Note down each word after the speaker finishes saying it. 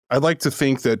I'd like to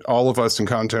think that all of us in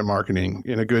content marketing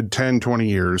in a good 10, 20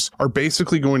 years are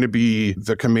basically going to be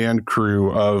the command crew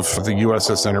of the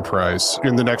USS Enterprise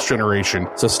in the next generation.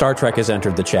 So Star Trek has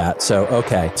entered the chat. So,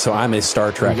 okay. So I'm a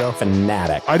Star Trek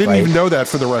fanatic. I didn't even know that,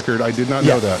 for the record. I did not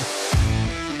know that.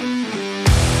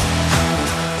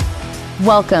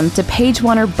 Welcome to Page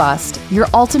One or Bust, your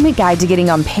ultimate guide to getting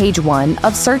on page one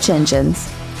of search engines.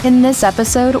 In this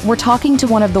episode, we're talking to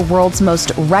one of the world's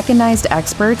most recognized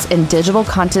experts in digital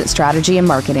content strategy and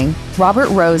marketing. Robert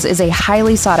Rose is a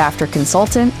highly sought-after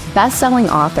consultant, best-selling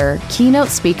author, keynote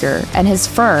speaker, and his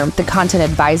firm, The Content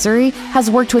Advisory, has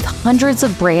worked with hundreds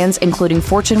of brands, including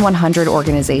Fortune 100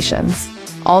 organizations.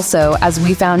 Also, as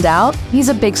we found out, he's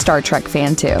a big Star Trek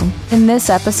fan too. In this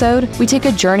episode, we take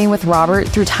a journey with Robert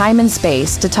through time and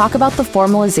space to talk about the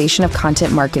formalization of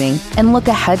content marketing and look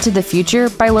ahead to the future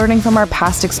by learning from our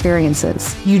past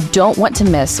experiences. You don't want to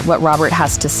miss what Robert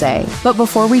has to say. But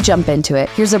before we jump into it,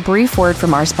 here's a brief word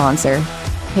from our sponsor.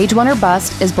 Page One or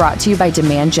Bust is brought to you by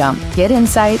Demand Jump. Get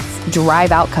insights,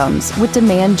 drive outcomes with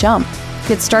Demand Jump.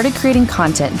 Get started creating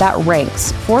content that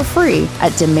ranks for free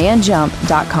at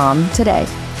demandjump.com today.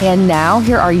 And now,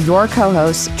 here are your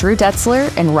co-hosts, Drew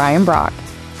Detzler and Ryan Brock.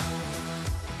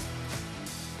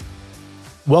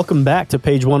 Welcome back to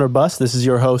Page One or Bust. This is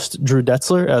your host, Drew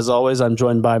Detzler. As always, I'm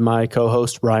joined by my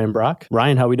co-host, Ryan Brock.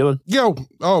 Ryan, how we doing? Yo,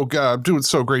 oh God, I'm doing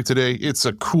so great today. It's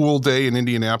a cool day in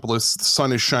Indianapolis. The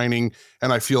sun is shining,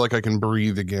 and I feel like I can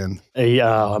breathe again.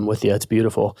 Yeah, I'm with you. It's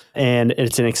beautiful. And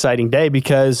it's an exciting day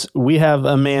because we have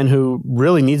a man who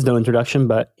really needs no introduction,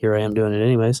 but here I am doing it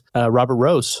anyways. Robert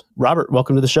Rose. Robert,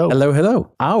 welcome to the show.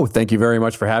 Hello. Oh, thank you very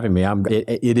much for having me.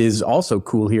 It is also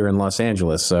cool here in Los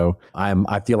Angeles, so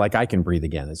I feel like I can breathe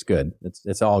again. It's good.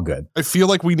 It's all good. I feel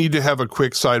like we need to have a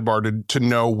quick sidebar to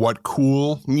know what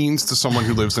cool means to someone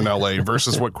who lives in LA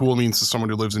versus what cool means to someone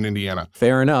who lives in Indiana.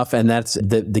 Fair enough. And that's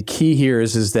the key here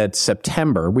is that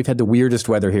September, we've had the weirdest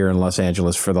weather here in Los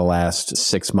Angeles for the last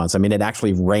 6 months. I mean, it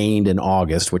actually rained in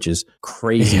August, which is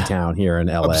crazy town here in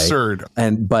LA. Absurd.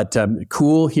 But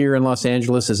cool here in Los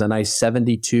Angeles is a nice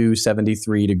 72,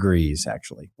 73 degrees,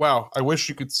 actually. Wow. I wish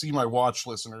you could see my watch,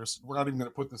 listeners. We're not even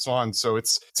going to put this on. So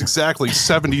it's exactly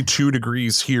 72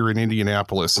 degrees here in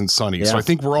Indianapolis and sunny. Yeah. So I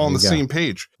think we're all on the same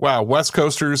page. Wow. West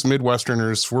Coasters,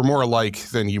 Midwesterners, we're more alike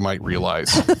than you might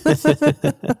realize.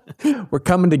 We're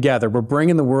coming together. We're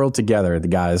bringing the world together, the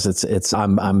guys.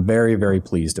 I'm very, very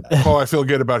pleased about it. Oh, I feel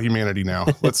good about humanity now.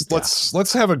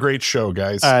 Let's have a great show,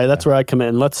 guys. All right, that's where I come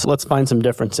in. Let's find some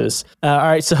differences. All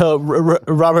right, so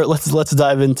Robert, let's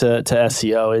dive into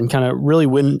SEO and kind of really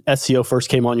when SEO first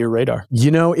came on your radar.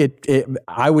 You know,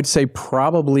 I would say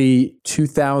probably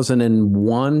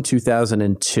 2001,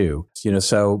 2002. You know,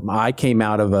 so I came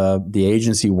out of the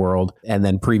agency world, and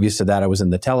then previous to that, I was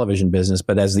in the television business.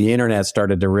 But as the internet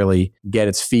started to really get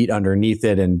its feet underneath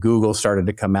it, and Google started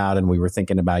to come out, and we were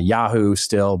thinking about Yahoo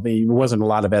still. There wasn't a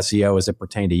lot of SEO as it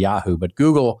pertained to Yahoo, but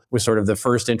Google was sort of the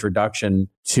first introduction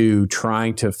to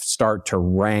trying to start to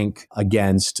rank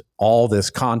against all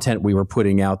this content we were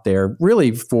putting out there,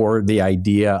 really for the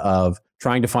idea of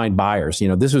trying to find buyers. You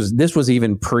know, this was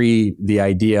even pre the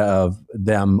idea of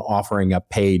them offering a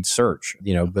paid search.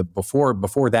 You know, but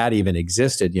before that even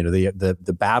existed, you know,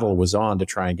 the battle was on to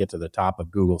try and get to the top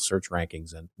of Google search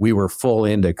rankings, and we were full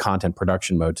into content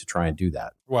production mode to try and do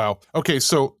that. Wow. Okay,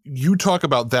 so you talk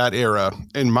about that era,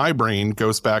 and my brain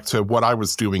goes back to what I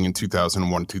was doing in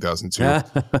 2001,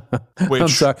 2002. Which, I'm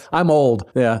sorry, I'm old.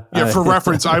 Yeah. Yeah, for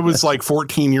reference, I was like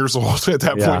 14 years old at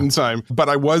that point in time, but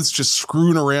I was just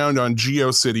screwing around on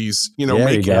GeoCities, you know,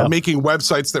 making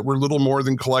websites that were little more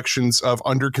than collections of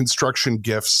under construction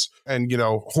GIFs and, you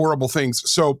know, horrible things.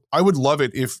 So I would love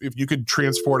it if you could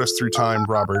transport us through time,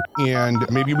 Robert, and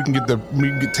maybe we can get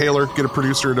Taylor, get a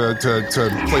producer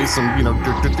to play some, you know,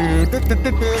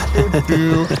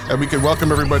 and we can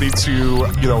welcome everybody to,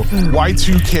 you know,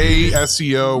 Y2K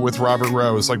SEO with Robert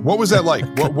Rose. Like, what was that like?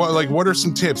 What are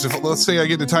some tips? If let's say I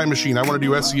get in a time machine, I want to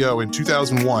do SEO in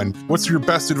 2001. What's your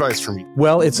best advice for me?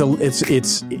 Well, it's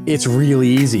really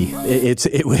easy.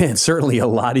 It's certainly a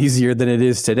lot easier than it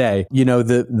is today. You know,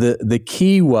 the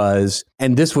key was,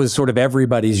 and this was sort of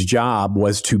everybody's job,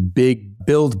 was to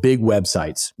build big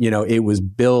websites. You know, it was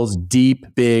build deep,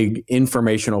 big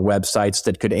informational websites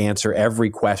that could answer every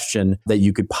question that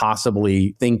you could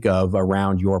possibly think of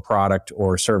around your product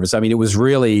or service. I mean, it was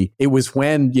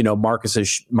when, you know,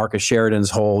 Marcus Sheridan's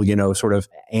whole, you know, sort of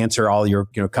answer all your,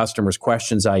 you know, customers'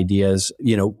 questions ideas,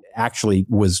 you know, actually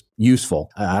was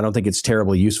useful. I don't think it's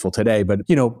terribly useful today, but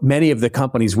many of the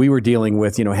companies we were dealing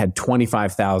with, had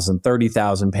 25,000,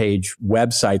 30,000 page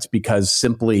websites because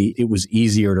simply it was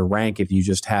easier to rank if you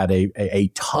just had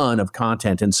a ton of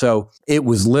content. And so it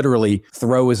was literally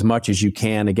throw as much as you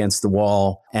can against the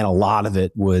wall and a lot of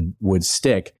it would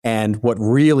stick. And what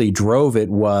really drove it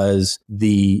was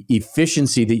the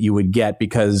efficiency that you would get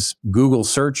because Google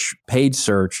search, paid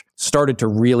search started to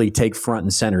really take front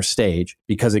and center stage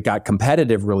because it got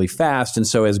competitive really fast. And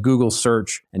so as Google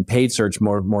search and paid search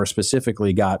more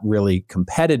specifically got really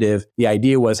competitive, the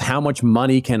idea was how much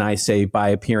money can I save by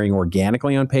appearing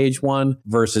organically on page one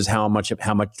versus how much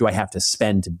do I have to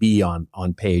spend to be on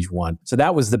page one. So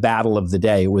that was the battle of the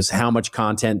day. It was how much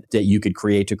content that you could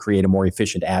create to create a more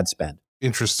efficient ad spend.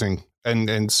 Interesting.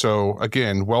 And so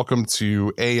again, welcome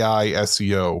to AI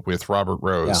SEO with Robert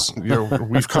Rose. Yeah.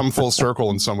 We've come full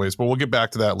circle in some ways, but we'll get back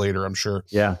to that later, I'm sure.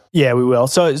 Yeah, we will.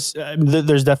 So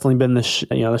there's definitely been this,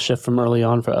 the shift from early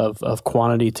on of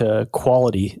quantity to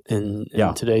quality in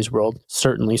today's world,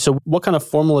 certainly. So what kind of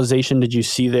formalization did you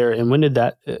see there, and when did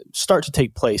that start to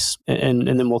take place? And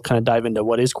then we'll kind of dive into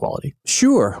what is quality.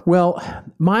 Sure. Well,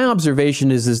 my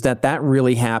observation is that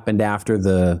really happened after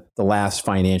the last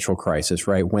financial crisis,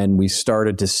 right? When we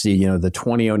started to see, the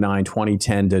 2009,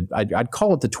 2010 to, I'd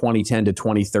call it the 2010 to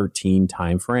 2013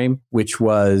 timeframe, which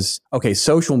was,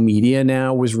 social media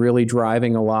now was really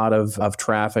driving a lot of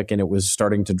traffic, and it was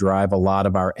starting to drive a lot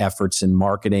of our efforts in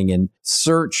marketing and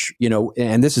search,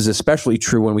 and this is especially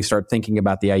true when we start thinking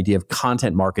about the idea of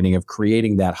content marketing, of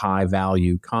creating that high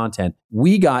value content.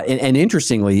 We got, and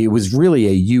interestingly, it was really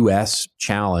a US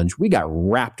challenge. We got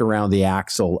wrapped around the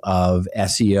axle of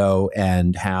SEO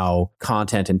and how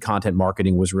content and content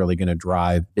marketing was really going to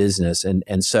drive business.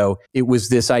 And so it was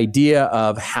this idea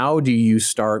of how do you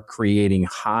start creating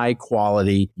high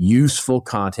quality, useful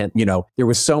content? There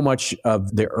was so much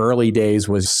of the early days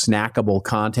was snackable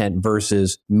content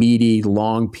versus meaty,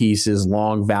 long pieces,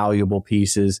 long valuable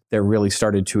pieces that really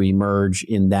started to emerge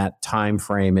in that time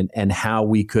frame, and how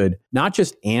we could not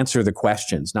just answer the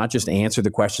questions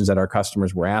that our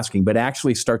customers were asking, but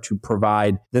actually start to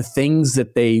provide the things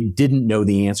that they didn't know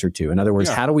the answer to. In other words,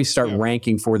 how do we start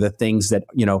ranking for the things that,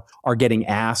 are getting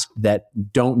asked that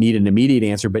don't need an immediate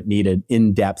answer, but need an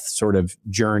in-depth sort of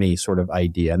journey sort of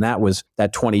idea. And that was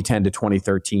that 2010 to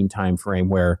 2013 timeframe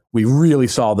where we really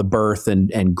saw the birth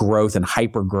and growth and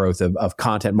hyper growth of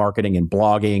content marketing and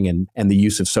blogging and the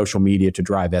use of social media to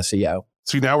drive SEO.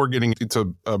 See, now we're getting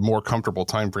into a more comfortable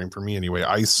time frame for me anyway.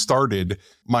 I started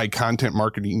my content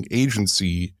marketing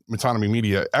agency, Metonymy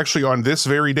Media, actually on this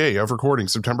very day of recording,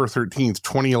 September 13th,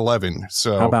 2011.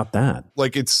 So how about that?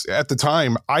 It's at the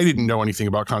time, I didn't know anything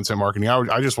about content marketing.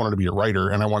 I just wanted to be a writer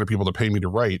and I wanted people to pay me to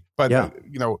write. But,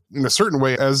 in a certain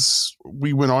way, as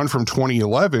we went on from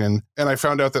 2011, and I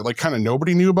found out that kind of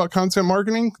nobody knew about content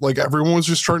marketing. Everyone was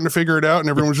just starting to figure it out, and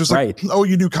everyone was just oh,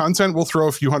 you do content? We'll throw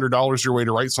a few $100s your way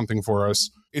to write something for us.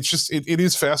 It's just, it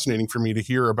is fascinating for me to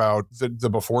hear about the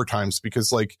before times,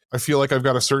 because I feel like I've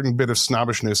got a certain bit of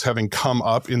snobbishness having come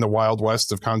up in the Wild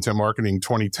West of content marketing,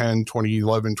 2010,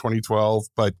 2011, 2012,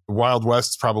 but Wild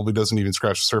West probably doesn't even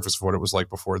scratch the surface of what it was like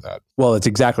before that. Well, it's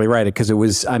exactly right, because it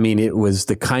was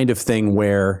the kind of thing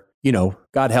where,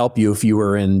 God help you if you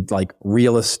were in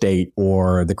real estate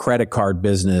or the credit card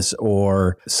business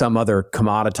or some other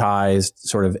commoditized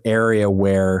sort of area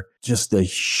where just the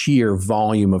sheer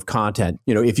volume of content.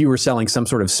 If you were selling some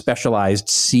sort of specialized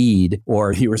seed,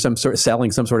 or you were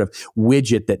selling some sort of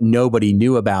widget that nobody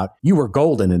knew about, you were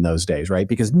golden in those days, right?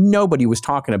 Because nobody was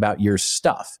talking about your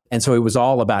stuff. And so it was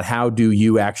all about how do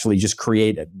you actually just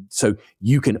create it so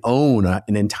you can own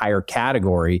an entire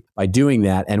category by doing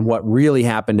that. And what really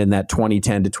happened in that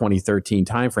 2010 to 2013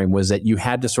 timeframe was that you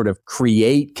had to sort of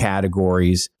create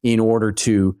categories in order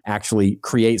to actually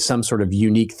create some sort of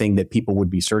unique thing that people would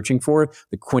be searching for.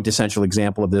 The quintessential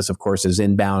example of this, of course, is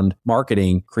inbound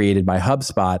marketing created by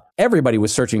HubSpot. Everybody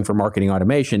was searching for marketing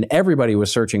automation. Everybody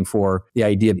was searching for the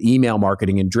idea of email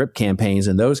marketing and drip campaigns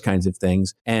and those kinds of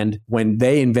things. And when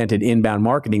they invented inbound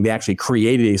marketing, they actually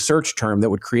created a search term that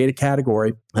would create a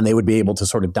category, and they would be able to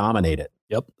sort of dominate it.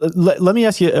 Yep. Let me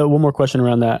ask you one more question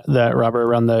around that Robert,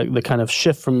 around the kind of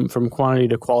shift from quantity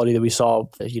to quality that we saw,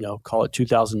 call it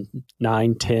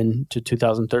 2009, 10 to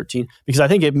 2013, because I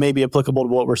think it may be applicable to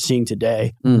what we're seeing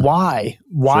today. Why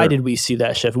did we see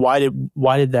that shift? Why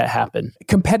did that happen?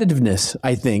 Competitiveness,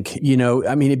 I think.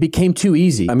 It became too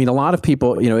easy. A lot of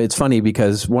people, it's funny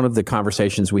because one of the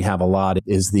conversations we have a lot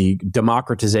is the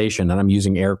democratization, and I'm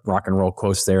using air rock and roll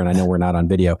quotes there, and I know we're not on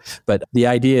video, but the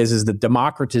idea is the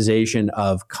democratization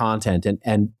of content.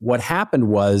 And what happened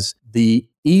was the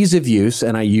ease of use,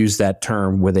 and I use that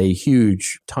term with a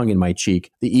huge tongue in my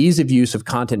cheek, the ease of use of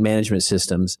content management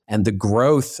systems and the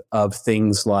growth of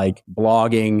things like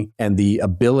blogging and the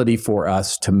ability for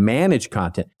us to manage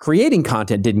content. Creating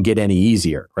content didn't get any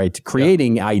easier, right?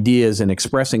 Creating ideas and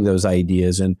expressing those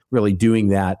ideas and really doing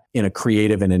that in a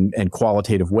creative and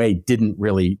qualitative way didn't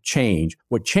really change.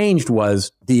 What changed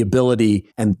was the ability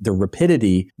and the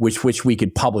rapidity with which we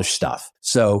could publish stuff.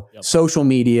 So social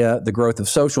media, the growth of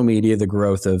social media, the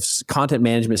growth of content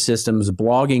management systems,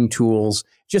 blogging tools,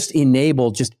 just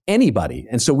enabled just anybody.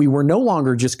 And so we were no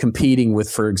longer just competing with,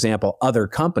 for example, other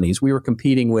companies. We were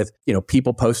competing with,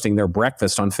 people posting their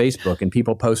breakfast on Facebook and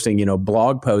people posting,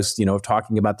 blog posts,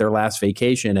 talking about their last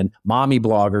vacation and mommy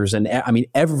bloggers. And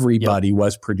everybody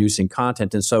was producing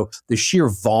content. And so the sheer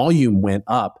volume went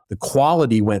up, the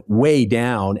quality went way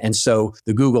down. And so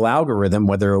the Google algorithm,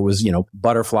 whether it was,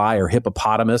 butterfly or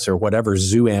hippopotamus or whatever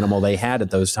zoo animal they had at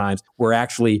those times, were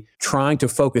actually trying to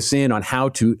focus in on how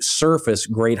to surface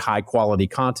great high quality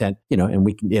content,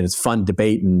 and it's fun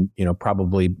debate and,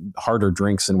 probably harder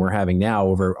drinks than we're having now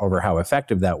over how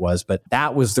effective that was. But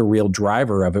that was the real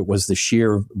driver of it, was the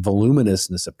sheer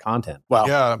voluminousness of content. Wow.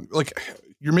 Yeah.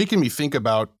 You're making me think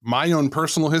about my own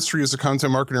personal history as a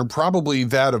content marketer, probably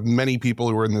that of many people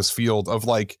who are in this field, of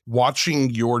watching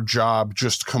your job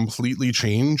just completely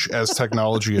change as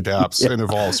technology adapts and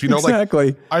evolves.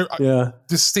 Exactly. I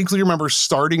distinctly remember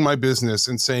starting my business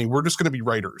and saying, we're just going to be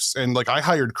writers. And I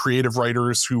hired creative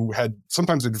writers who had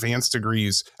sometimes advanced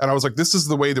degrees. And I was like, this is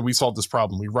the way that we solve this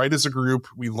problem. We write as a group,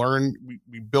 we learn,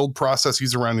 we build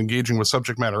processes around engaging with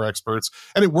subject matter experts.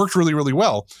 And it worked really, really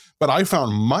well. But I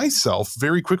found myself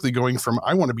very quickly going from,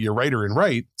 I want to be a writer and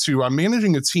write, to I'm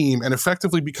managing a team and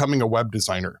effectively becoming a web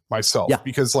designer myself. Yeah,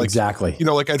 because exactly.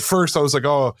 At first I was like,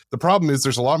 oh, the problem is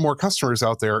there's a lot more customers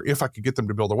out there if I could get them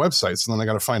to build a website. So then I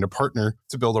got to find a partner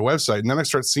to build a website. And then I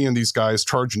start seeing these guys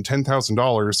charging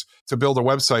 $10,000 to build a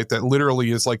website that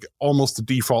literally is almost the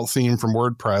default theme from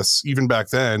WordPress, even back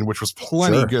then, which was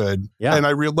plenty good. Yeah. And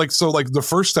I realized, the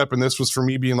first step in this was for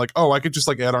me being I could just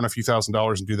add on a few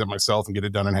 $1,000s and do that myself and get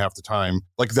it done in half the time.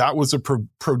 That was a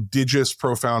prodigious,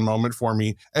 profound moment for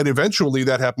me. And eventually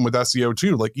that happened with SEO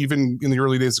too. Even in the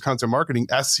early days of content marketing,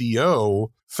 SEO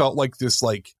felt like this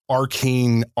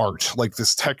arcane art,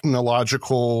 this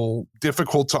technological,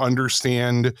 difficult to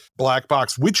understand black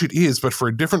box, which it is, but for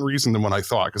a different reason than what I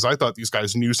thought, because I thought these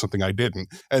guys knew something I didn't.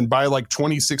 And by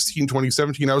 2016,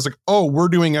 2017, I was like, oh, we're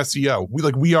doing SEO.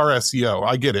 We are SEO.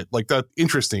 I get it. That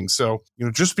interesting. So,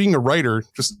 just being a writer,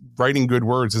 just writing good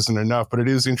words isn't enough, but it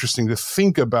is interesting to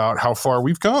think about how far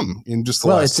we've come in just the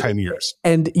last 10 years.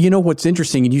 And what's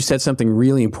interesting, and you said something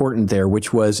really important there,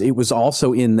 which was, it was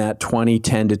also in that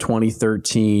 2010 to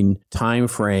 2013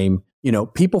 timeframe.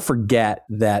 People forget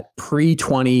that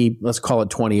let's call it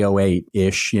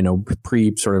 2008-ish,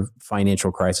 pre sort of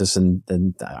financial crisis. And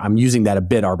I'm using that a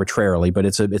bit arbitrarily, but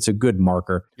it's a good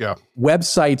marker. Yeah.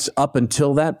 Websites up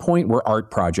until that point were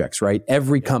art projects, right?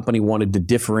 Every company wanted to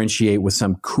differentiate with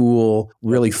some cool,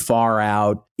 really far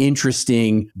out,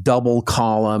 interesting double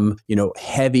column,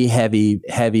 heavy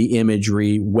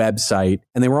imagery website.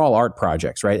 And they were all art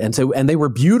projects, right? And they were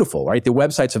beautiful, right? The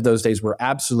websites of those days were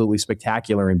absolutely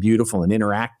spectacular and beautiful and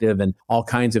interactive and all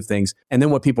kinds of things. And then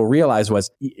what people realized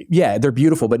was, they're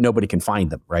beautiful, but nobody can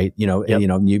find them, right?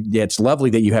 It's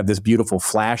lovely that you have this beautiful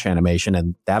Flash animation,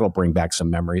 and that'll bring back some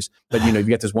memories. But you've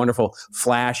got this wonderful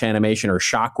Flash animation or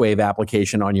Shockwave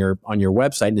application on your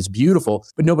website, and it's beautiful,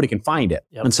 but nobody can find it.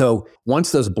 Yep. And so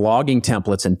once those blogging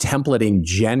templates and templating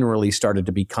generally started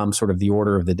to become sort of the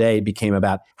order of the day, it became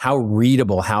about how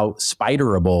readable, how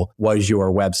spiderable was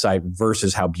your website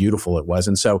versus how beautiful it was.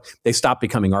 And so they stopped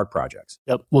becoming art projects.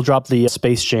 Yep. We'll drop the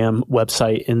Space Jam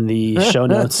website in the show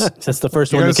notes. That's the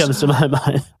first one that comes to my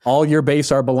mind. All your base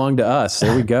are belong to us.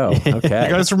 There we go. Okay.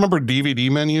 You guys remember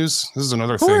DVD menus? This is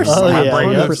another thing. Oh, yeah,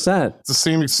 100%. It's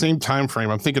the same time frame.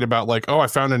 I'm thinking about I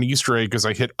found an Easter egg because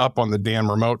I hit up on the damn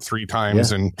remote 3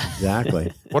 times. And exactly.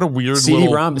 What a weird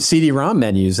CD-ROM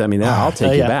menus. I mean, I'll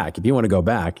take you back if you want to go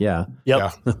back. Yeah.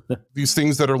 Yep. Yeah. These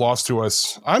things that are lost to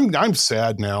us. I'm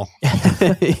sad now.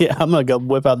 Yeah, I'm gonna go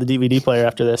whip out the DVD player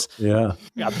after this. Yeah.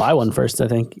 Gotta buy one first, I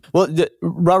think. Well,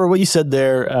 Robert, what you said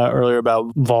there earlier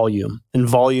about volume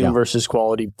versus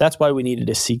quality, that's why we needed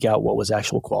to seek out what was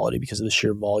actual quality, because of the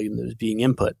sheer volume that was being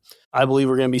input. I believe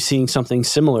we're going to be seeing something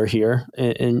similar here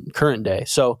in current day.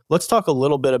 So let's talk a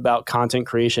little bit about content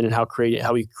creation and how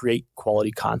we create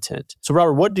quality content. So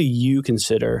Robert, what do you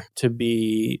consider to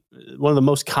be one of the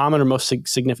most common or most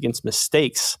significant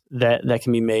mistakes that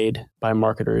can be made by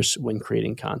marketers when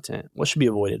creating content? What should be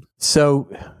avoided? So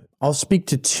I'll speak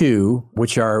to two,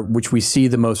 which we see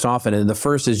the most often. And the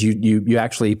first is you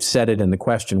actually said it in the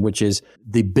question, which is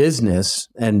the business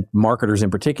and marketers in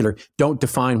particular don't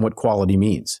define what quality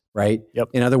means, right? Yep.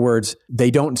 In other words, they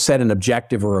don't set an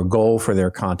objective or a goal for their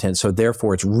content. So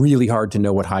therefore, it's really hard to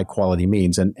know what high quality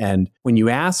means. And when you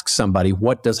ask somebody,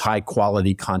 what does high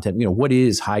quality content, what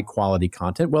is high quality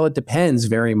content? Well, it depends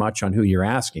very much on who you're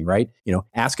asking, right?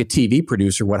 Ask a TV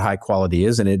producer what high quality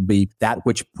is, and it'd be that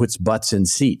which puts butts in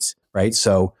seats. Right.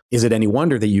 So is it any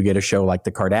wonder that you get a show like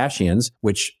The Kardashians,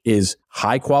 which is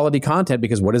high quality content?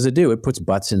 Because what does it do? It puts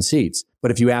butts in seats. But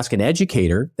if you ask an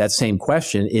educator that same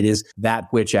question, it is that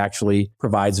which actually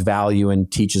provides value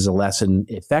and teaches a lesson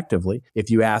effectively.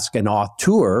 If you ask an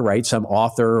auteur, right, some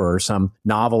author or some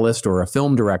novelist or a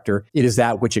film director, it is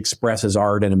that which expresses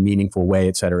art in a meaningful way,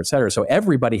 et cetera, et cetera. So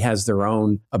everybody has their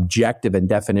own objective and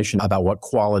definition about what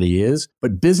quality is,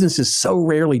 but businesses so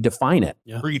rarely define it.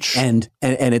 Yeah. Preach. And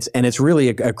it's really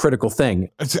a critical thing.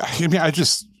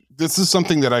 This is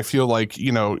something that I feel like,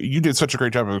 you did such a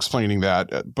great job of explaining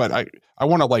that, but I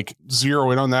want to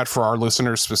zero in on that for our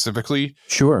listeners specifically.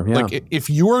 Sure. Yeah. If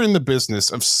you're in the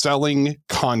business of selling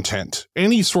content,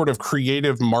 any sort of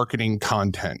creative marketing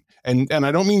content, and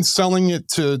I don't mean selling it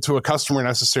to a customer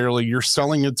necessarily, you're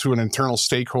selling it to an internal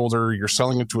stakeholder, you're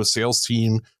selling it to a sales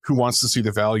team who wants to see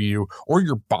the value, or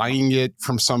you're buying it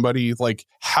from somebody,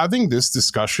 having this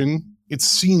discussion, it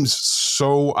seems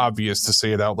so obvious to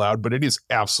say it out loud, but it is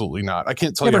absolutely not. I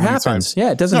can't tell you how many times.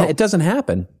 Yeah, it doesn't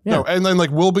happen. Yeah. No, and then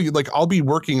I'll be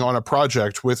working on a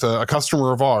project with a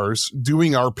customer of ours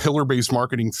doing our pillar-based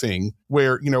marketing thing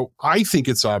where, I think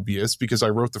it's obvious because I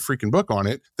wrote the freaking book on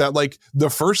it that the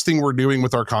first thing we're doing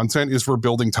with our content is we're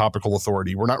building topical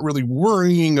authority. We're not really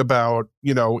worrying about,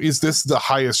 is this the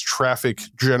highest traffic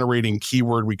generating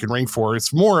keyword we can rank for?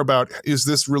 It's more about, is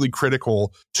this really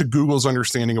critical to Google's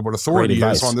understanding of what authority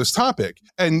is on this topic?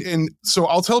 And so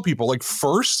I'll tell people,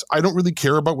 first, I don't really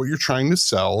care about what you're trying to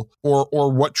sell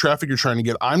or what traffic you're trying to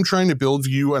get. I'm trying to build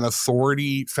you an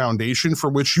authority foundation for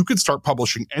which you could start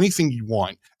publishing anything you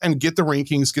want and get the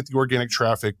rankings, get the organic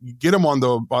traffic, get them on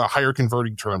the higher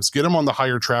converting terms, get them on the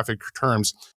higher traffic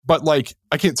terms. But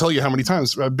I can't tell you how many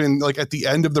times I've been at the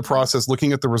end of the process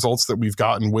looking at the results that we've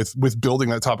gotten with building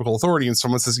that topical authority, and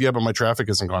someone says, yeah, but my traffic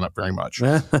hasn't gone up very much.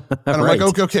 And I'm right.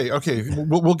 Okay,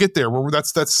 we'll get there.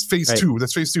 That's phase two.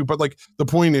 That's phase two. But the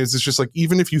point is, it's just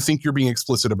even if you think you're being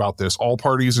explicit about this, all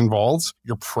parties involved,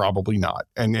 you're probably not.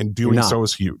 And doing so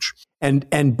is huge.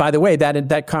 And by the way,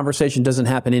 that conversation doesn't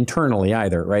happen internally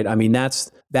either, right? I mean,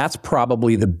 that's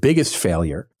probably the biggest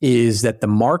failure, is that the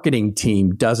marketing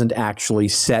team doesn't actually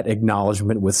set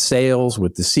acknowledgement with sales,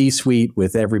 with the C-suite,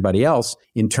 with everybody else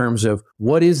in terms of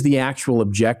what is the actual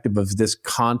objective of this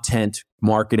content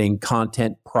marketing,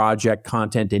 content project,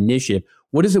 content initiative.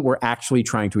 What is it we're actually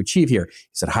trying to achieve here?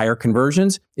 Is it higher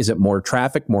conversions? Is it more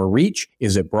traffic, more reach?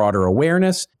 Is it broader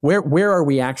awareness? Where are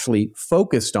we actually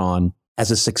focused on as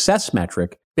a success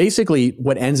metric? Basically,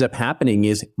 what ends up happening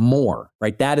is more,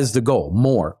 right? That is the goal.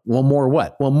 More. Well, more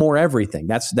what? Well, more everything.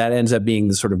 That ends up being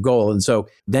the sort of goal. And so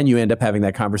then you end up having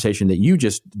that conversation that you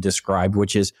just described,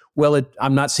 which is,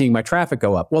 I'm not seeing my traffic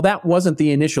go up. Well, that wasn't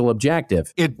the initial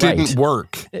objective. It didn't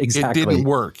work. Exactly. It didn't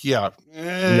work. Yeah.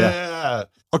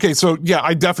 Okay, so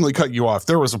I definitely cut you off.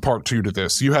 There was a part two to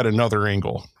this. You had another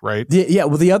angle, right?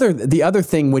 Well, the other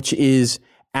thing, which is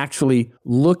actually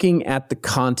looking at the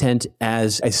content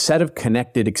as a set of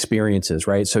connected experiences,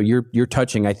 right? So you're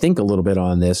touching, I think, a little bit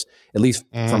on this, at least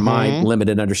from my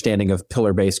limited understanding of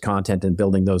pillar-based content and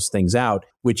building those things out,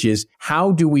 which is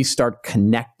how do we start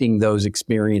connecting those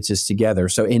experiences together?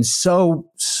 So in so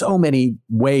many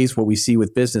ways, what we see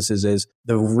with businesses is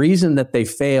the reason that they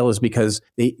fail is because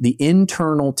the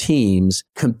internal teams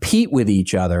compete with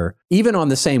each other, even on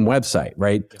the same website,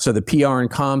 right? Yeah. So the PR and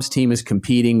comms team is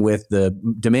competing with the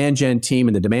demand gen team,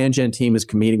 and the demand gen team is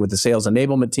competing with the sales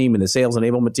enablement team, and the sales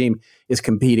enablement team is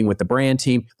competing with the brand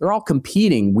team. They're all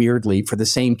competing weirdly for the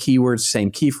same keywords,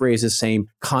 same key phrases, same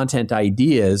content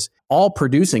ideas, all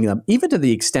producing them, even to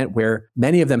the extent where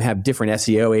many of them have different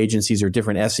SEO agencies or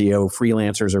different SEO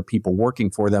freelancers or people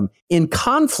working for them in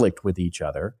conflict with each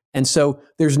other. And so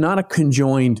there's not a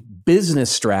conjoined business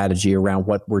strategy around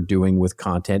what we're doing with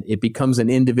content. It becomes an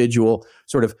individual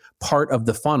sort of part of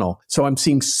the funnel. So I'm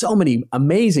seeing so many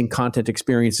amazing content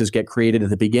experiences get created at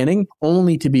the beginning,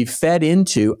 only to be fed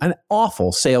into an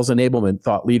awful sales enablement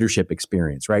thought leadership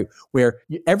experience, right? Where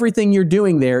everything you're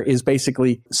doing there is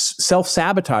basically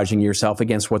self-sabotaging yourself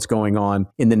against what's going on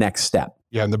in the next step.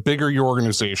 Yeah, and the bigger your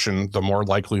organization, the more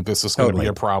likely this is going to be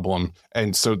a problem.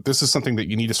 And so this is something that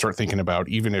you need to start thinking about,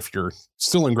 even if you're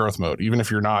still in growth mode, even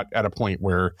if you're not at a point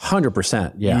where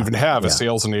 100%, you even have a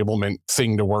sales enablement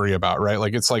thing to worry about, right?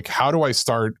 Like, it's like, how do I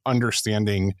start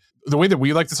understanding? The way that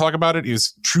we like to talk about it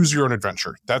is choose your own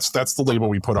adventure. That's the label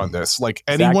we put on this. Like,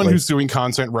 anyone who's doing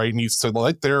content right needs to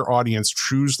let their audience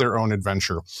choose their own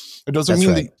adventure. It doesn't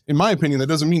mean that, in my opinion, that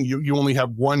doesn't mean you only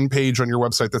have one page on your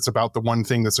website that's about the one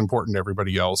thing that's important to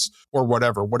everybody else or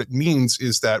whatever. What it means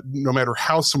is that no matter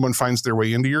how someone finds their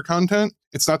way into your content,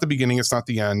 it's not the beginning, it's not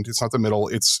the end, it's not the middle,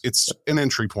 it's an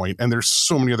entry point, and there's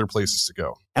so many other places to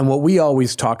go. And what we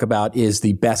always talk about is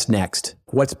the best next.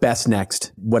 What's best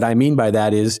next? What I mean by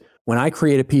that is, when I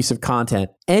create a piece of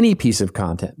content, any piece of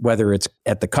content, whether it's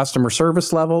at the customer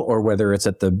service level or whether it's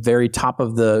at the very top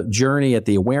of the journey at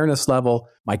the awareness level,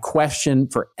 my question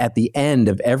for at the end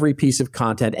of every piece of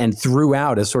content and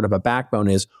throughout as sort of a backbone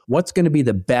is, what's going to be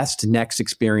the best next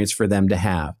experience for them to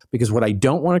have? Because what I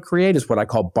don't want to create is what I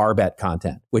call barbet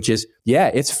content, which is, yeah,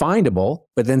 it's findable,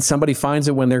 but then somebody finds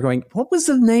it when they're going, what was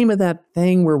the name of that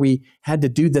thing where we had to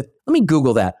do that? Let me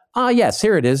Google that. Yes,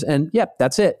 here it is. And yep,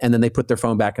 that's it. And then they put their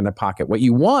phone back in their pocket. What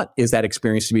you want is that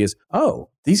experience to be is, oh,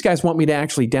 these guys want me to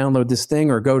actually download this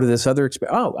thing or go to this other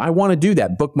experience. Oh, I want to do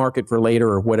that. Bookmark it for later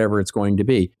or whatever it's going to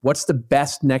be. What's the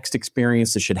best next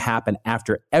experience that should happen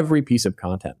after every piece of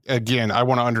content? Again, I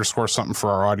want to underscore something for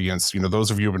our audience. Those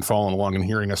of you who have been following along and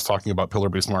hearing us talking about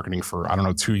pillar-based marketing for,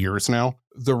 2 years now.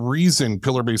 The reason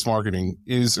pillar-based marketing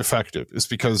is effective is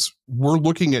because we're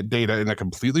looking at data in a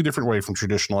completely different way from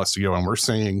traditional SEO. And we're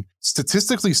saying,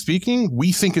 statistically speaking,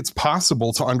 we think it's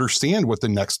possible to understand what the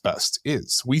next best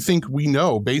is. We think we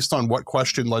know, based on what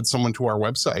question led someone to our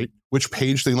website, which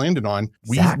page they landed on.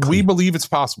 We believe it's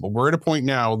possible. We're at a point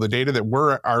now, the data that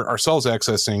we're ourselves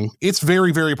accessing, it's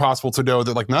very, very possible to know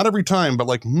that, like, not every time, but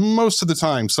like most of the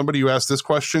time, somebody who asks this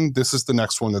question, this is the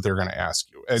next one that they're going to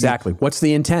ask you. And exactly. What's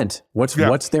the intent? What's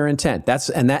their intent? That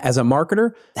as a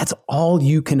marketer, that's all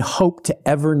you can hope to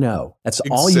ever know. That's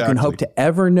all you can hope to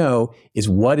ever know is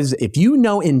if you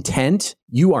know intent,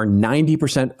 you are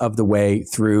 90% of the way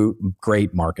through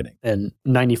great marketing. And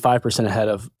 95% ahead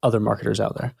of other marketers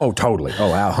out there. Oh, totally. Oh,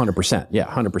 100%. Yeah,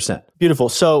 100%. Beautiful.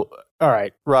 So, all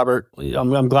right, Robert,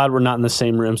 I'm glad we're not in the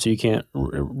same room so you can't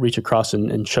reach across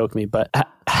and choke me. But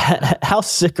how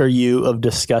sick are you of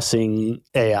discussing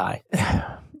AI?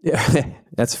 Yeah,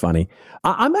 that's funny.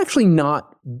 I'm actually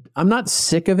not. I'm not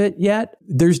sick of it yet.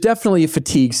 There's definitely a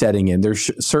fatigue setting in.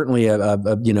 There's certainly in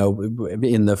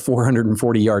the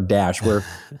 440-yard dash, we're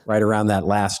right around that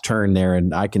last turn there,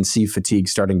 and I can see fatigue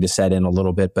starting to set in a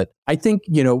little bit. But I think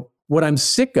what I'm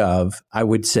sick of, I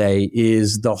would say,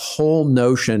 is the whole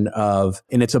notion of,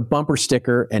 and it's a bumper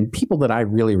sticker, and people that I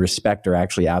really respect are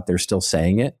actually out there still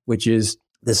saying it, which is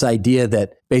this idea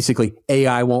that basically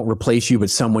AI won't replace you, but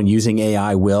someone using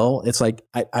AI will. It's like,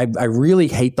 I really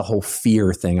hate the whole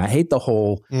fear thing. I hate the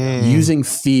whole using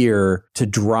fear to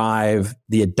drive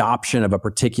the adoption of a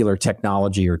particular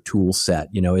technology or tool set.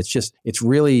 It's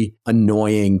really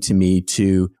annoying to me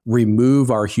to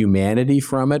remove our humanity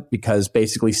from it, because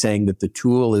basically saying that the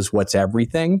tool is what's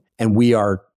everything and we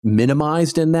are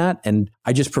minimized in that. And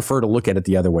I just prefer to look at it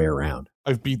the other way around.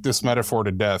 I've beat this metaphor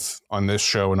to death on this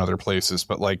show and other places,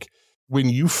 but like, when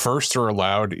you first are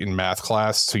allowed in math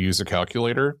class to use a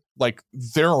calculator, like,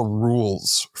 there are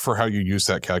rules for how you use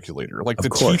that calculator. Like,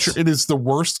 teacher, it is the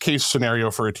worst case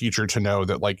scenario for a teacher to know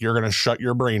that, like, you're going to shut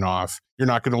your brain off. You're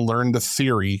not going to learn the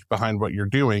theory behind what you're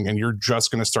doing, and you're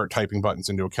just going to start typing buttons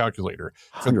into a calculator.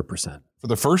 100%. For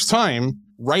the first time,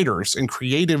 writers and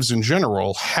creatives in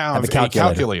general have a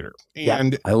calculator.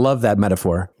 And I love that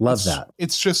metaphor. Love that.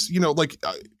 It's just,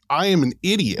 I am an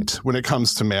idiot when it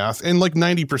comes to math, and like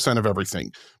 90% of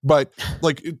everything. But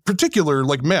like, in particular,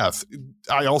 like math,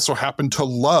 I also happen to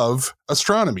love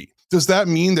astronomy. Does that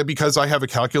mean that because I have a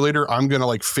calculator, I'm going to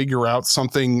like figure out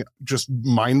something just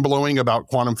mind-blowing about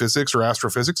quantum physics or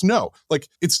astrophysics? No, like,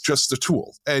 it's just a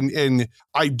tool. And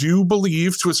I do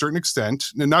believe to a certain extent,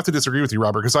 and not to disagree with you,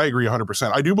 Robert, because I agree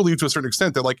 100%. I do believe to a certain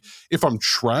extent that, like, if I'm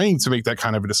trying to make that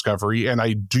kind of a discovery and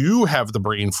I do have the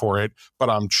brain for it, but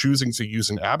I'm choosing to use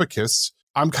an abacus,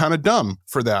 I'm kind of dumb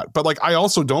for that. But like, I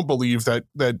also don't believe that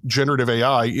generative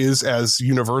AI is as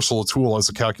universal a tool as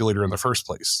a calculator in the first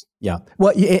place. Yeah.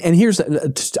 Well, and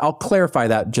I'll clarify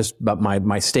that just about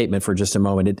my statement for just a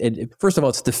moment. First of all,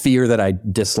 it's the fear that I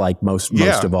dislike most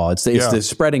of all. It's the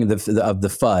spreading of the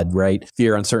FUD, right?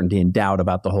 Fear, uncertainty, and doubt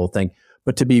about the whole thing.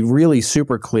 But to be really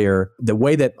super clear, the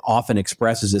way that often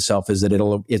expresses itself is that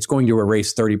it's going to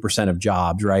erase 30% of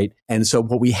jobs, right? And so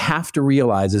what we have to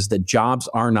realize is that jobs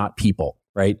are not people.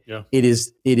 right? Yeah. It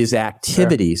is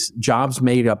activities. Jobs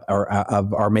made up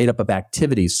are made up of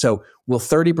activities. So will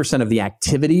 30% of the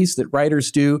activities that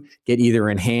writers do get either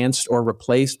enhanced or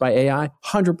replaced by AI?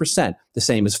 100%. The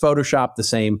same as Photoshop, the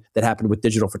same that happened with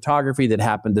digital photography,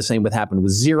 the same that happened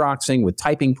with Xeroxing, with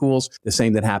typing pools, the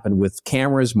same that happened with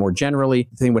cameras more generally,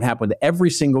 the same would happen with every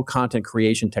single content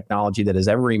creation technology that has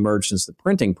ever emerged since the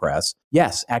printing press.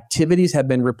 Yes, activities have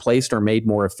been replaced or made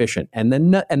more efficient. And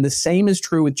the same is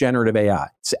true with generative AI.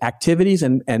 So activities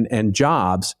and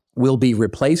jobs will be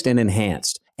replaced and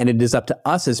enhanced. And it is up to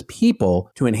us as people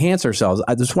to enhance ourselves.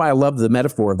 That's why I love the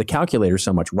metaphor of the calculator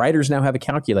so much. Writers now have a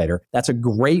calculator. That's a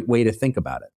great way to think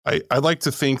about it. I like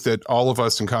to think that all of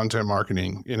us in content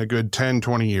marketing in a good 10,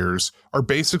 20 years are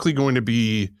basically going to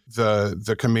be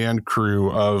the command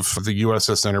crew of the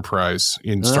USS Enterprise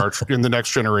in Star Trek in the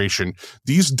next generation.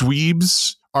 These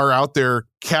dweebs are out there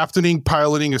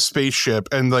piloting a spaceship,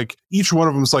 and like each one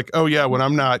of them is like, oh yeah, when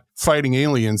I'm not fighting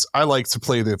aliens, I like to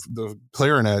play the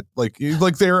clarinet.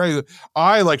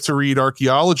 I like to read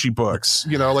archaeology books.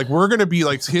 Like we're going to be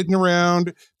like hitting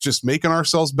around, just making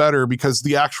ourselves better because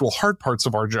the actual hard parts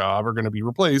of our job are going to be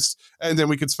replaced, and then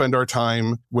we could spend our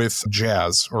time with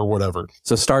jazz or whatever.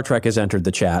 So Star Trek has entered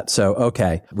the chat. So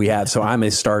okay, so I'm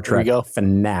a Star Trek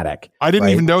fanatic. I didn't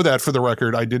even know that, for the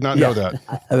record. I did not know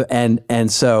that.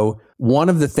 And so one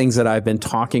of the things that I've been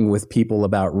talking with people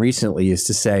about recently is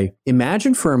to say,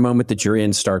 imagine for a moment that you're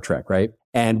in Star Trek, right?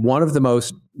 And one of the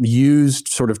most used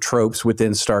sort of tropes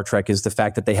within Star Trek is the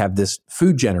fact that they have this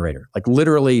food generator. Like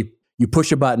literally, you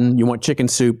push a button, you want chicken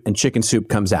soup, and chicken soup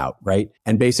comes out, right?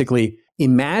 And basically,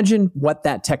 imagine what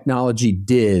that technology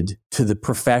did to the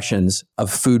professions of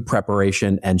food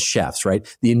preparation and chefs, right?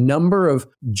 The number of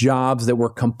jobs that were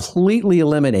completely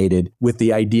eliminated with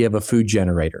the idea of a food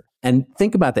generator. And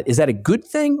think about that. Is that a good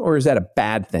thing or is that a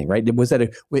bad thing, right?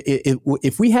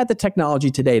 If we had the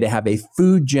technology today to have a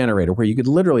food generator where you could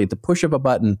literally, at the push of a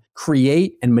button,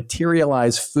 create and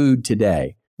materialize food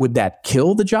today, would that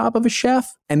kill the job of a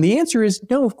chef? And the answer is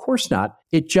no, of course not.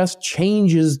 It just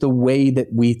changes the way that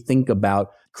we think about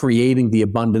creating the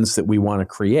abundance that we want to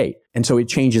create. And so it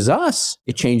changes us,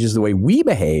 it changes the way we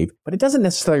behave, but it doesn't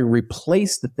necessarily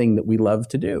replace the thing that we love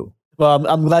to do. Well,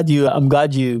 I'm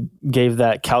glad you gave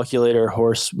that calculator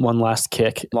horse one last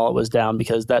kick while it was down,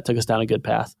 because that took us down a good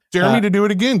path. Dare me to do it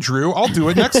again, Drew. I'll do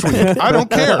it next week. I don't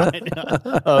care.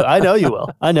 I know you will.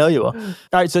 All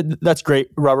right, so that's great,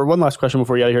 Robert. One last question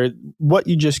before you get out of here. What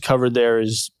you just covered there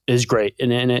is great,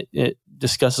 and it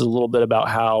discusses a little bit about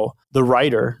how the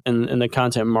writer and the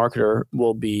content marketer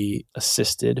will be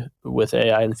assisted with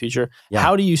AI in the future. Yeah.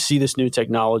 How do you see this new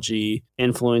technology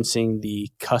influencing the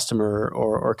customer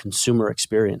or consumer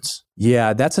experience?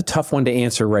 Yeah, that's a tough one to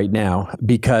answer right now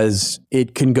because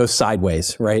it can go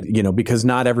sideways, right? Because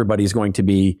not everybody's going to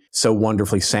be so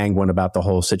wonderfully sanguine about the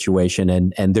whole situation,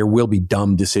 and there will be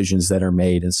dumb decisions that are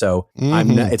made. And so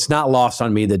it's not lost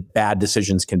on me that bad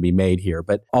decisions can be made here.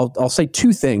 But I'll say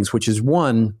two things, which is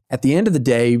one, at the end of the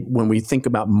day, when we think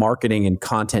about marketing and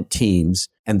content teams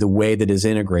and the way that is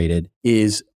integrated,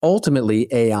 is ultimately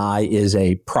AI is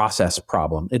a process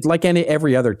problem. It's like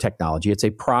every other technology. It's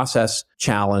a process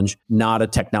challenge, not a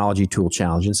technology tool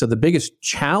challenge. And so the biggest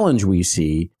challenge we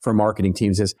see for marketing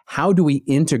teams is how do we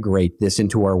integrate this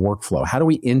into our workflow? How do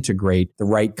we integrate the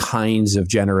right kinds of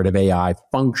generative AI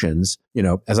functions?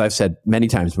 As I've said many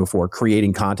times before,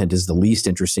 creating content is the least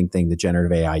interesting thing that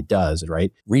generative AI does,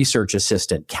 right? Research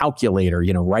assistant, calculator,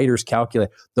 writer's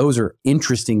calculator, those are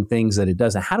interesting things that it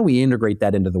does. And how do we integrate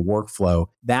that into the workflow?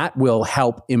 That will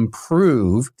help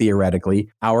improve, theoretically,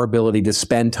 our ability to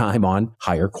spend time on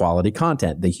higher quality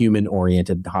content, the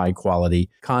human-oriented, high-quality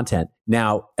content.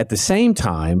 Now, at the same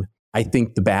time, I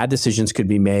think the bad decisions could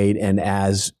be made. And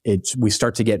as we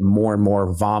start to get more and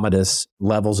more vomitous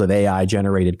levels of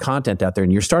AI-generated content out there,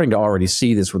 and you're starting to already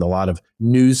see this with a lot of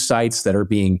news sites that are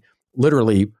being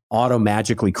literally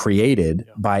auto-magically created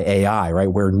by AI,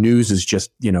 right? Where news is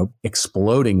just,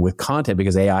 exploding with content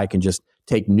because AI can just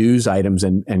take news items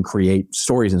and create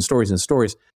stories and stories and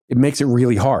stories. It makes it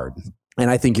really hard. And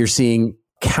I think you're seeing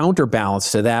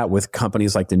counterbalance to that with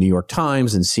companies like the New York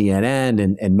Times and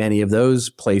CNN and many of those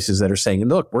places that are saying,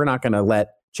 look, we're not going to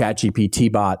let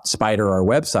ChatGPT bot spider our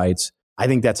websites. I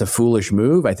think that's a foolish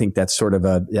move. I think that's sort of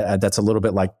that's a little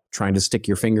bit like trying to stick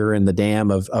your finger in the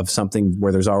dam of something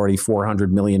where there's already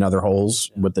 400 million other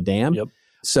holes with the dam. Yep.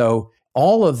 So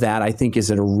all of that, I think,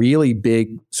 is at a really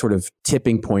big sort of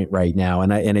tipping point right now.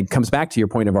 And it comes back to your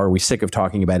point of, are we sick of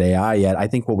talking about AI yet? I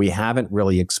think what we haven't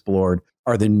really explored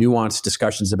are the nuanced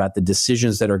discussions about the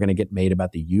decisions that are going to get made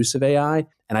about the use of AI.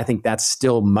 And I think that's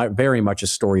still very much a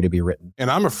story to be written.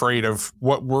 And I'm afraid of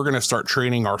what we're going to start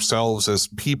training ourselves as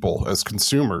people, as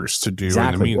consumers to do in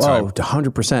the meantime. Oh,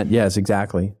 100%. Yes,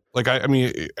 exactly. Like, I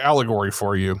mean, allegory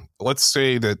for you. Let's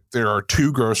say that there are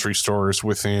 2 grocery stores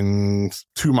within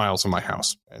 2 miles of my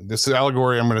house. And this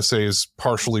allegory, I'm going to say, is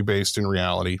partially based in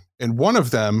reality. And one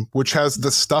of them, which has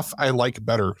the stuff I like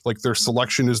better, like their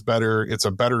selection is better, it's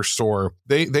a better store,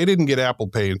 they didn't get Apple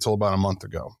Pay until about a month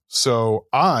ago. So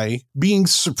I, being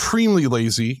supremely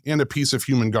lazy and a piece of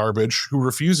human garbage who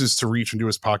refuses to reach into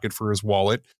his pocket for his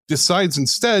wallet, decides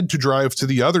instead to drive to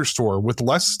the other store with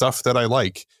less stuff that I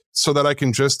like, so that I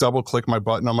can just double click my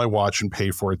button on my watch and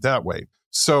pay for it that way.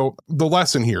 So the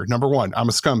lesson here, number 1, I'm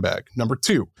a scumbag. Number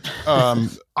 2,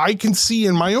 I can see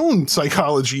in my own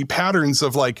psychology patterns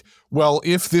of like, well,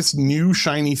 if this new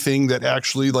shiny thing that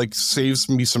actually like saves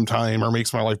me some time or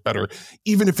makes my life better,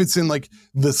 even if it's in like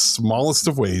the smallest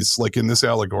of ways, like in this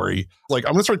allegory, like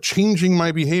I'm going to start changing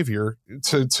my behavior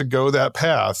to go that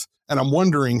path. And I'm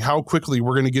wondering how quickly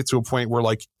we're going to get to a point where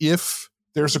like, if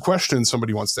there's a question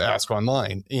somebody wants to ask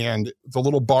online and the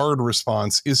little barred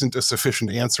response isn't a sufficient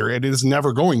answer, and it is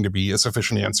never going to be a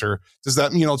sufficient answer, does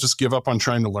that mean I'll just give up on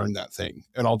trying to learn that thing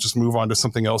and I'll just move on to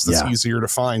something else that's easier to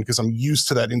find because I'm used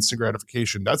to that instant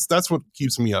gratification? That's what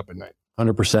keeps me up at night.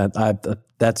 100%.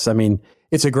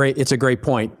 It's a great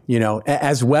point,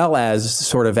 as well as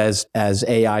sort of as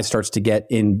AI starts to get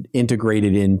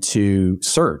integrated into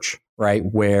search, right?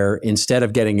 Where instead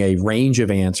of getting a range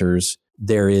of answers,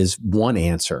 there is one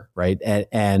answer, right?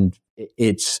 And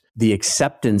it's the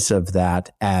acceptance of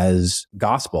that as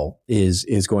gospel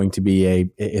is going to be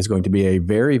a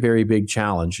very, very big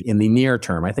challenge in the near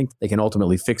term. I think they can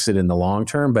ultimately fix it in the long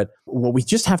term, but what we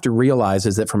just have to realize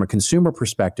is that from a consumer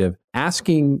perspective,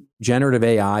 asking generative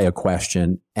AI a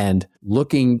question and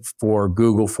looking for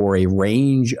Google for a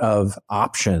range of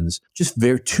options, just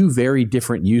two very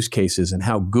different use cases, and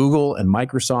how Google and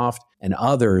Microsoft and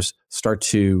others start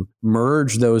to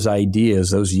merge those ideas,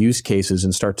 those use cases,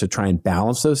 and start to try and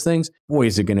balance those things. Boy,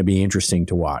 is it going to be interesting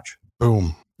to watch.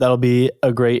 Boom. That'll be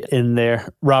a great in there.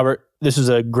 Robert, this was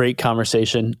a great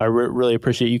conversation. I really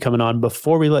appreciate you coming on.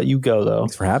 Before we let you go, though.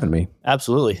 Thanks for having me.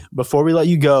 Absolutely. Before we let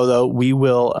you go, though, we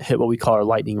will hit what we call our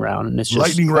lightning round. And it's just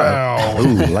lightning round.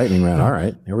 Ooh, lightning round. All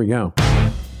right, here we go.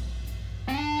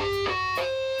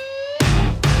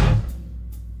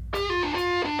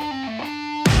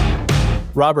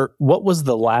 Robert, what was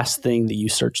the last thing that you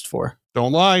searched for?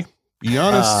 Don't lie. Be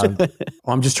honest.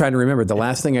 I'm just trying to remember. The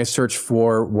last thing I searched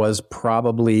for was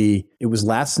it was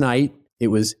last night. It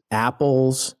was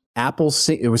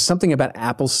it was something about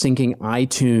Apple syncing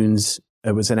iTunes.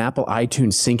 It was an Apple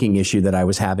iTunes syncing issue that I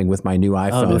was having with my new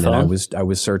iPhone, and I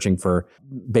was searching for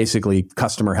basically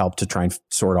customer help to try and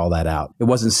sort all that out. It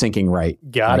wasn't syncing right.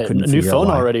 Got it. A new phone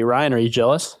already. Ryan, are you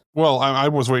jealous? Well, I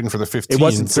was waiting for the 15. It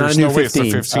wasn't. There's no way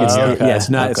 15. It's the 15. Okay. Yeah, it's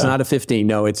not. It's not a 15.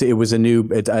 No, it's a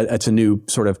new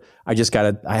sort of. I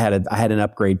had an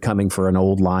upgrade coming for an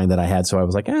old line that I had, so I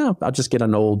was like, I'll just get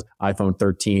an old iPhone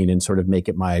 13 and sort of make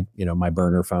it my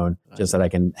burner phone, just that I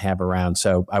can have around.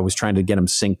 So I was trying to get them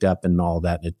synced up and all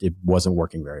that. It wasn't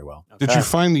working very well. Okay. Did you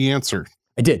find the answer?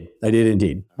 I did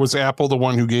indeed. Was Apple the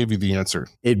one who gave you the answer?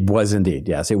 It was indeed,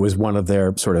 yes. It was one of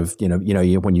their sort of,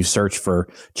 when you search for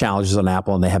challenges on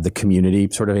Apple and they have the community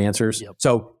sort of answers. Yep.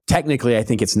 So technically, I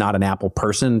think it's not an Apple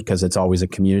person because it's always a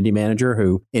community manager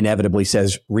who inevitably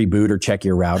says reboot or check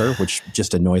your router, which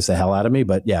just annoys the hell out of me.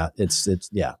 But yeah, it's.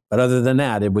 But other than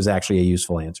that, it was actually a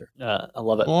useful answer. I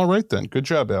love it. Well, all right then. Good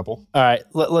job, Apple. All right.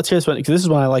 Let's hear this one, because this is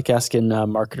one I like asking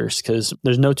marketers, because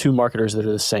there's no two marketers that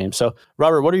are the same. So,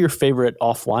 Robert, what are your favorite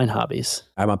offline hobbies?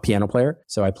 I'm a piano player,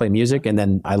 so I play music, and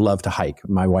then I love to hike.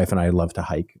 My wife and I love to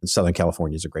hike. Southern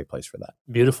California is a great place for that.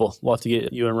 Beautiful. We'll have to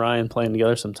get you and Ryan playing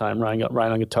together sometime. Ryan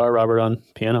on guitar, Robert on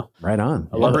piano. Right on.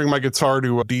 I'll bring my guitar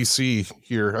to DC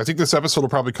here. I think this episode will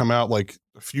probably come out like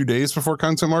a few days before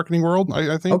Content Marketing World,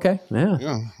 I think. Okay.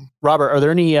 Yeah. Robert, are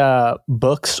there any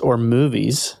books or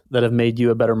movies that have made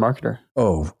you a better marketer?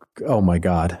 Oh my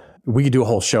God. We could do a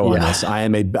whole show on this. I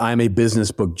am a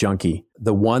business book junkie.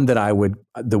 The one that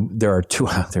there are two,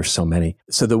 there's so many.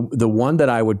 So the one that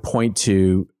I would point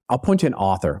to, I'll point to an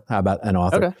author. How about an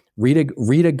author? Okay.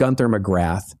 Rita Gunther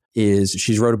McGrath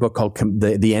she's wrote a book called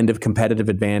The End of Competitive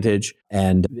Advantage.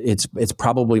 And it's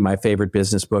probably my favorite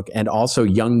business book. And also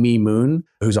Young Mi Moon,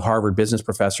 who's a Harvard business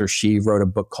professor. She wrote a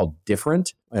book called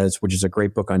Different, which is a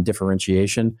great book on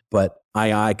differentiation. But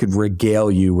I could regale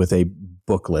you with a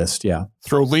book list. Yeah.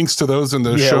 Throw links to those in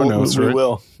the show notes, right? We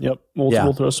will. Yep.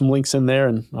 We'll throw some links in there,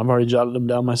 and I've already jotted them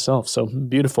down myself. So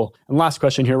beautiful. And last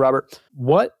question here, Robert.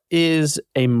 What is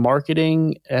a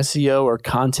marketing, SEO, or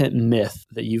content myth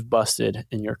that you've busted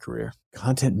in your career?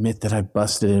 Content myth that I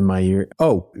busted in my year.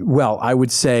 Oh, well, I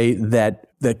would say that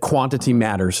quantity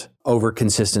matters over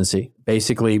consistency.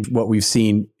 Basically, what we've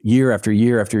seen year after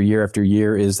year after year after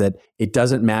year is that it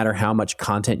doesn't matter how much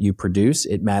content you produce.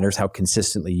 It matters how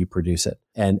consistently you produce it.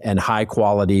 And high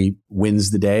quality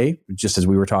wins the day, just as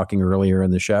we were talking earlier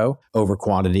in the show, over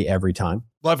quantity every time.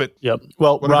 Love it. Yep.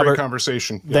 Well, what Robert, a great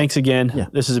conversation. Thanks again. Yeah.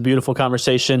 This is a beautiful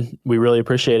conversation. We really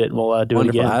appreciate it. We'll do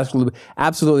Wonderful. it again.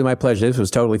 Absolutely my pleasure. This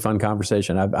was totally fun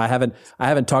conversation. I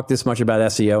haven't talked this much about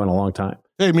SEO in a long time.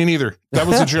 Hey, me neither. That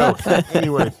was a joke.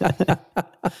 Anyway.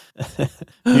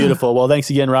 Beautiful. Well, thanks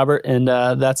again, Robert. And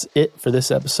that's it for this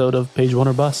episode of Page One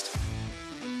or Bust.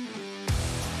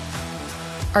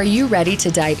 Are you ready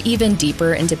to dive even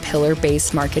deeper into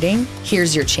pillar-based marketing?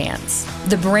 Here's your chance.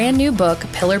 The brand new book,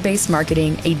 Pillar-Based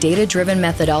Marketing, a data-driven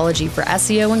methodology for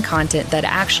SEO and content that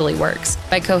actually works,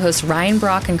 by co-hosts Ryan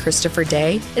Brock and Christopher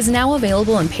Day, is now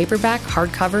available in paperback,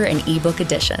 hardcover, and ebook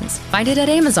editions. Find it at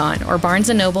Amazon or Barnes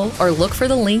 & Noble, or look for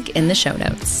the link in the show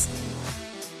notes.